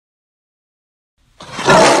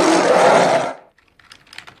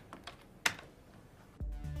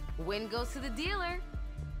Win goes to the dealer.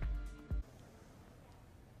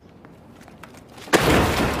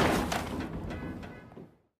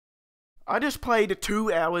 I just played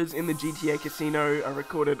 2 hours in the GTA casino. I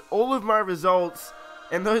recorded all of my results,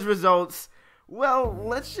 and those results, well,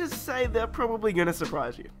 let's just say they're probably gonna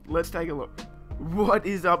surprise you. Let's take a look. What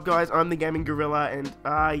is up, guys? I'm the Gaming Gorilla, and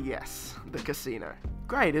yes, the casino.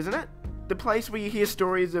 Great, isn't it? The place where you hear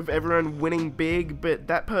stories of everyone winning big, but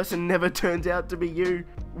that person never turns out to be you.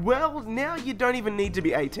 Well, now you don't even need to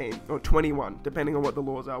be 18 or 21, depending on what the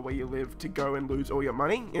laws are where you live, to go and lose all your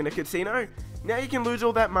money in a casino. Now you can lose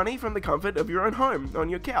all that money from the comfort of your own home, on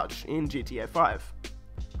your couch, in GTA 5.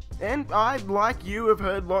 And I, like you, have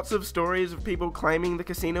heard lots of stories of people claiming the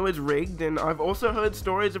casino is rigged, and I've also heard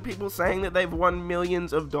stories of people saying that they've won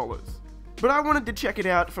millions of dollars. But I wanted to check it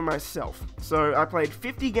out for myself, so I played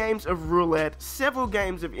 50 games of roulette, several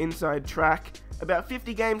games of inside track, about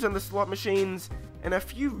 50 games on the slot machines, and a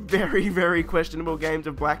few very questionable games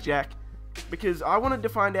of blackjack, because I wanted to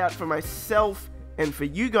find out for myself and for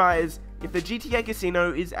you guys if the GTA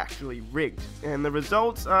casino is actually rigged, and the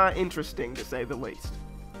results are interesting to say the least.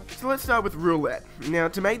 So let's start with roulette. Now,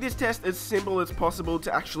 to make this test as simple as possible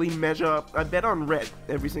to actually measure, I bet on red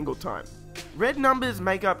every single time. Red numbers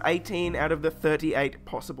make up 18 out of the 38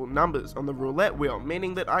 possible numbers on the roulette wheel,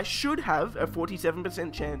 meaning that I should have a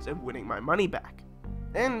 47% chance of winning my money back.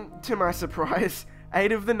 And to my surprise,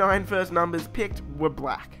 8 of the 9 first numbers picked were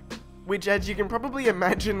black, which, as you can probably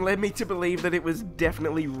imagine, led me to believe that it was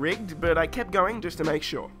definitely rigged, but I kept going just to make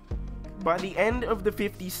sure. By the end of the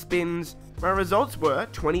 50 spins, my results were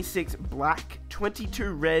 26 black,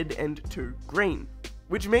 22 red, and 2 green,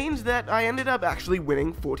 which means that I ended up actually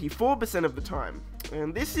winning 44% of the time.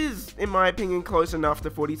 And this is, in my opinion, close enough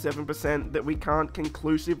to 47% that we can't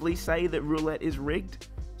conclusively say that roulette is rigged.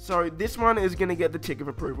 So this one is going to get the tick of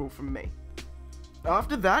approval from me.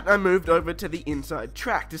 After that, I moved over to the inside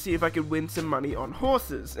track to see if I could win some money on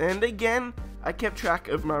horses, and again, I kept track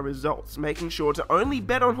of my results, making sure to only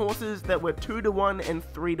bet on horses that were 2-to-1 and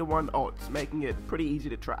 3-to-1 odds, making it pretty easy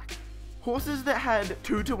to track. Horses that had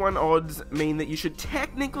 2-to-1 odds mean that you should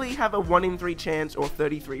technically have a 1 in 3 chance or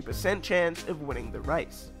 33% chance of winning the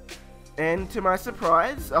race. And to my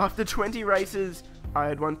surprise, after 20 races, I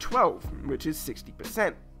had won 12, which is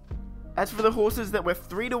 60%. As for the horses that were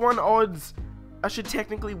 3-to-1 odds, I should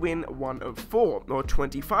technically win 1 of 4, or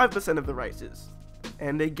 25% of the races.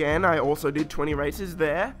 And again, I also did 20 races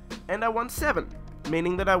there, and I won 7,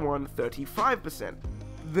 meaning that I won 35%.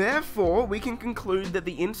 Therefore, we can conclude that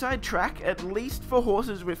the inside track, at least for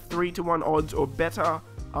horses with 3-to-1 odds or better,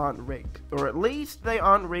 aren't rigged. Or at least they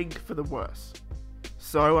aren't rigged for the worse.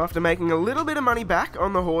 So after making a little bit of money back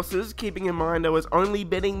on the horses, keeping in mind I was only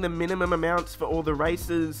betting the minimum amounts for all the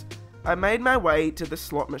races, I made my way to the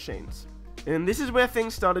slot machines. And this is where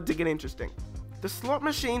things started to get interesting. The slot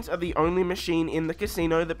machines are the only machine in the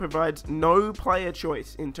casino that provides no player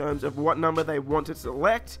choice in terms of what number they want to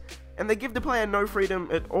select, and they give the player no freedom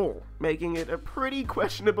at all, making it a pretty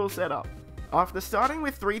questionable setup. After starting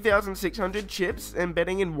with 3,600 chips and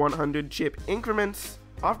betting in 100 chip increments,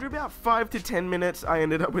 after about 5 to 10 minutes I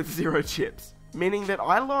ended up with 0 chips, meaning that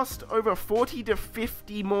I lost over 40 to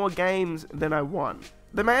 50 more games than I won.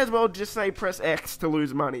 They may as well just say press X to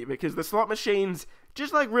lose money, because the slot machines,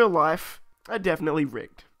 just like real life, are definitely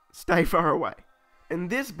rigged. Stay far away. And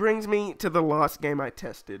this brings me to the last game I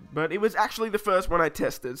tested, but it was actually the first one I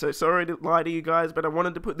tested, so sorry to lie to you guys, but I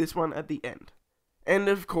wanted to put this one at the end. And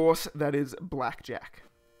of course, that is Blackjack.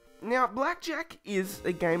 Now, Blackjack is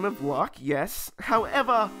a game of luck, yes,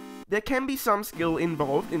 however, there can be some skill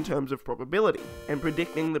involved in terms of probability, and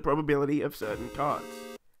predicting the probability of certain cards.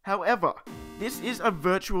 However, this is a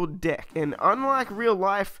virtual deck, and unlike real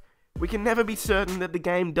life, we can never be certain that the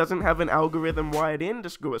game doesn't have an algorithm wired in to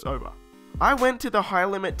screw us over. I went to the high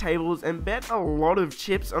limit tables and bet a lot of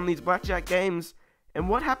chips on these blackjack games, and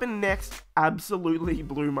what happened next absolutely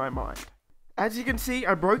blew my mind. As you can see,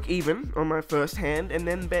 I broke even on my first hand and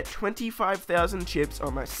then bet 25,000 chips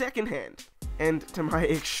on my second hand. And to my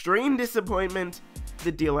extreme disappointment,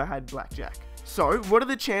 the dealer had blackjack. So, what are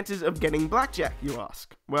the chances of getting blackjack, you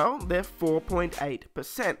ask? Well, they're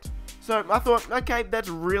 4.8%. So, I thought, okay, that's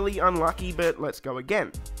really unlucky, but let's go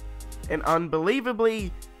again. And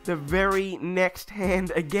unbelievably, the very next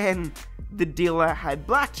hand again, the dealer had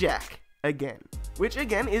blackjack again. Which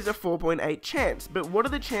again is a 4.8 chance, but what are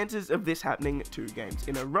the chances of this happening 2 games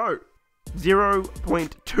in a row?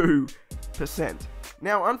 0.2%.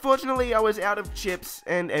 Now, unfortunately, I was out of chips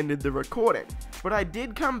and ended the recording, but I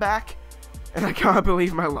did come back, and I can't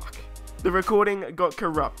believe my luck. The recording got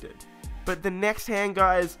corrupted. But the next hand,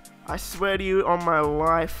 guys, I swear to you on my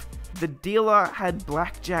life, the dealer had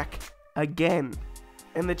blackjack again.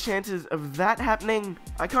 And the chances of that happening,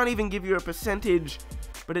 I can't even give you a percentage,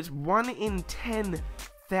 but it's 1 in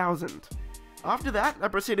 10,000. After that, I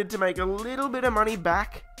proceeded to make a little bit of money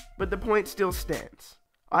back, but the point still stands.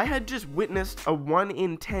 I had just witnessed a 1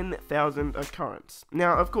 in 10,000 occurrence.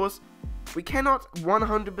 Now, of course, we cannot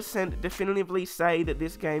 100% definitively say that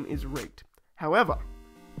this game is rigged. However,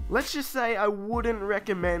 let's just say I wouldn't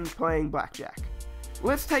recommend playing blackjack.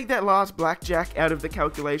 Let's take that last blackjack out of the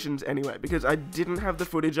calculations anyway, because I didn't have the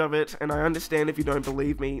footage of it, and I understand if you don't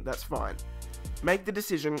believe me, that's fine. Make the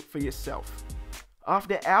decision for yourself.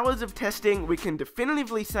 After hours of testing, we can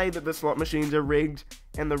definitively say that the slot machines are rigged,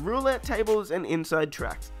 and the roulette tables and inside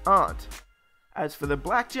tracks aren't. As for the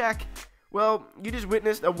blackjack, well, you just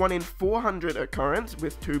witnessed a 1 in 400 occurrence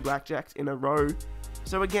with 2 blackjacks in a row,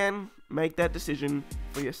 so again, make that decision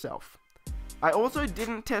for yourself. I also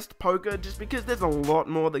didn't test poker just because there's a lot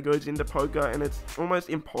more that goes into poker and it's almost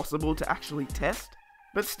impossible to actually test.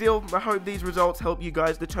 But still, I hope these results help you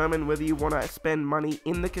guys determine whether you want to spend money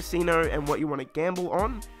in the casino and what you want to gamble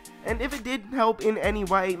on. And if it did help in any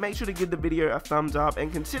way, make sure to give the video a thumbs up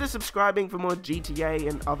and consider subscribing for more GTA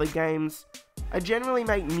and other games. I generally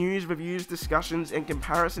make news, reviews, discussions, and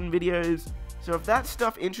comparison videos, so if that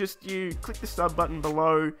stuff interests you, click the sub button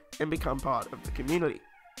below and become part of the community.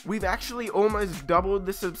 We've actually almost doubled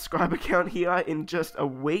the subscriber count here in just a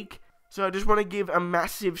week, so I just want to give a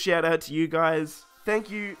massive shout out to you guys.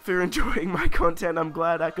 Thank you for enjoying my content, I'm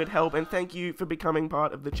glad I could help, and thank you for becoming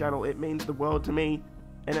part of the channel. It means the world to me,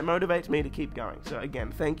 and it motivates me to keep going. So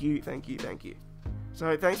again, thank you, thank you, thank you.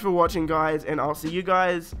 So thanks for watching guys, and I'll see you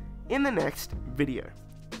guys in the next video.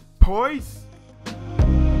 Peace!